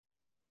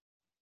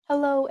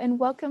Hello and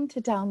welcome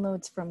to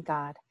Downloads from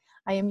God.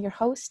 I am your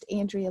host,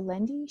 Andrea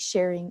Lendy,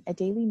 sharing a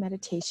daily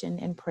meditation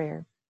and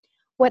prayer.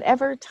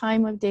 Whatever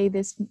time of day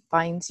this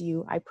finds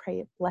you, I pray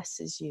it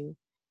blesses you.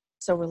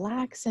 So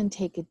relax and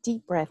take a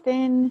deep breath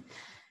in,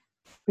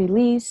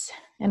 release,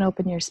 and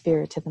open your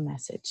spirit to the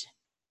message.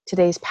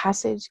 Today's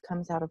passage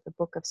comes out of the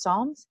book of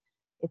Psalms.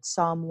 It's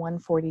Psalm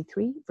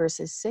 143,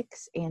 verses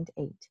 6 and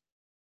 8.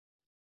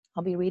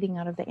 I'll be reading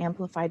out of the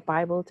Amplified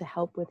Bible to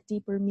help with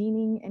deeper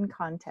meaning and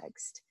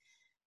context.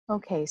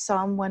 Okay,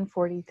 Psalm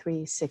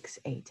 143, 6,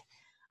 8.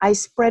 I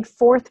spread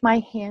forth my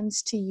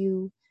hands to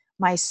you.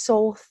 My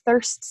soul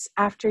thirsts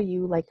after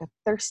you like a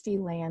thirsty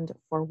land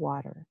for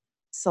water.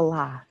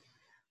 Selah.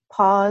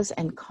 Pause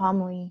and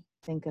calmly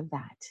think of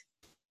that.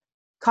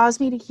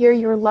 Cause me to hear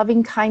your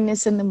loving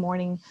kindness in the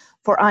morning,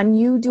 for on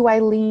you do I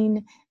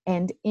lean,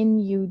 and in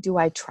you do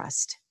I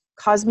trust.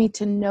 Cause me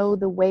to know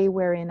the way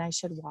wherein I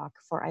should walk,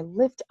 for I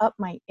lift up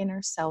my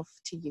inner self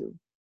to you.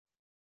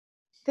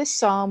 This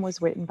psalm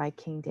was written by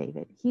King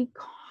David. He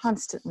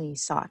constantly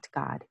sought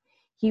God.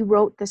 He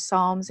wrote the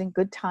Psalms in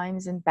good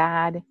times and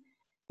bad.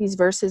 These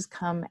verses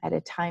come at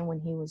a time when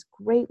he was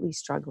greatly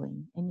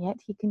struggling, and yet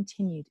he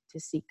continued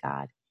to seek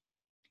God.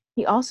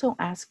 He also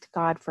asked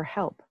God for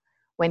help.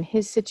 When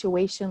his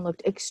situation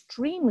looked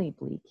extremely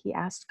bleak, he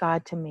asked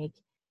God to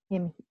make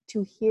him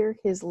to hear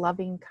his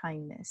loving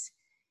kindness.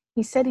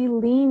 He said he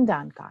leaned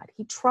on God.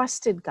 He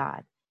trusted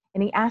God,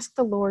 and he asked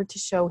the Lord to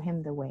show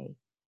him the way.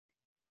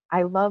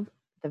 I love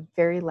the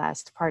very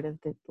last part of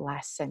the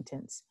last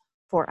sentence,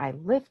 for I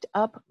lift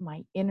up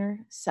my inner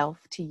self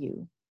to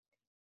you.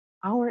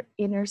 Our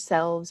inner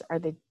selves are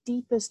the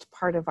deepest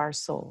part of our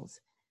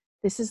souls.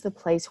 This is the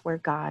place where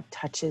God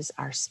touches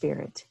our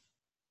spirit.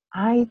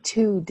 I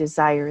too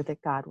desire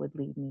that God would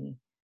lead me,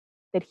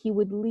 that he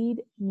would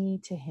lead me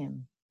to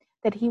him,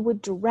 that he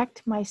would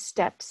direct my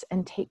steps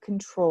and take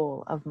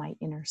control of my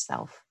inner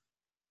self.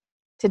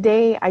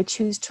 Today, I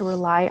choose to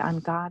rely on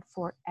God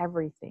for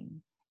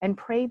everything and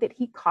pray that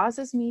he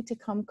causes me to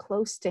come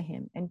close to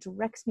him and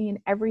directs me in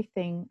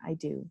everything I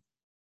do.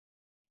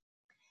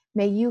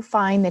 May you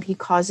find that he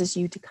causes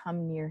you to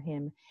come near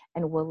him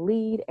and will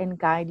lead and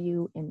guide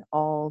you in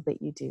all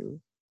that you do.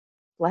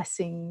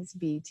 Blessings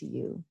be to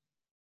you.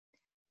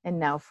 And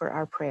now for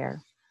our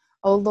prayer.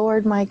 O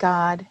Lord, my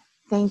God,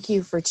 thank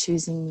you for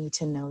choosing me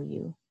to know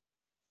you.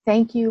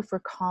 Thank you for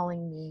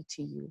calling me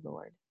to you,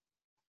 Lord.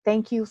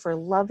 Thank you for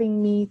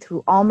loving me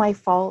through all my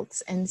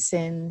faults and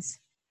sins.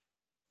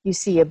 You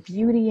see a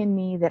beauty in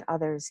me that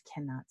others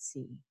cannot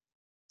see.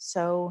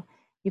 So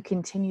you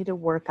continue to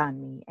work on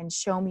me and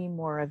show me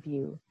more of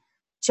you.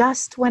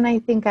 Just when I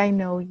think I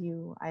know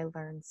you, I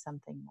learn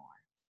something more.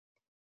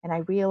 And I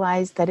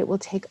realize that it will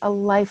take a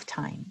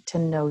lifetime to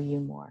know you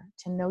more,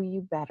 to know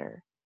you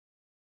better.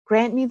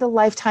 Grant me the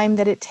lifetime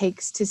that it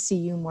takes to see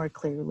you more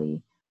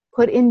clearly.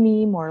 Put in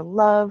me more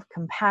love,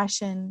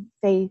 compassion,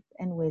 faith,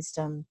 and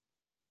wisdom.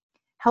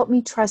 Help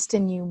me trust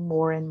in you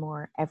more and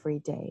more every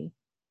day.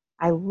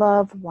 I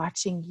love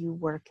watching you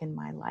work in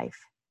my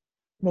life.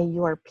 May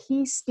your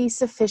peace be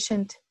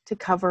sufficient to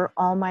cover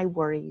all my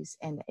worries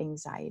and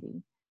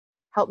anxiety.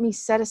 Help me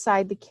set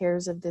aside the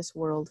cares of this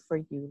world for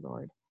you,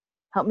 Lord.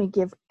 Help me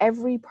give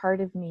every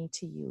part of me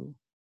to you.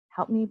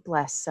 Help me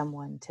bless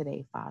someone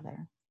today,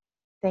 Father.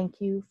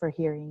 Thank you for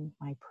hearing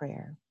my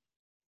prayer.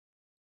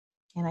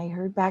 And I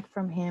heard back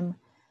from him,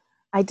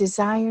 I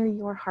desire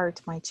your heart,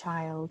 my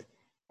child,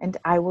 and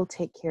I will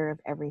take care of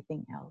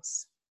everything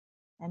else.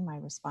 And my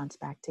response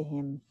back to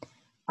him,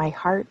 my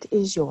heart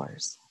is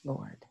yours,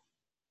 Lord.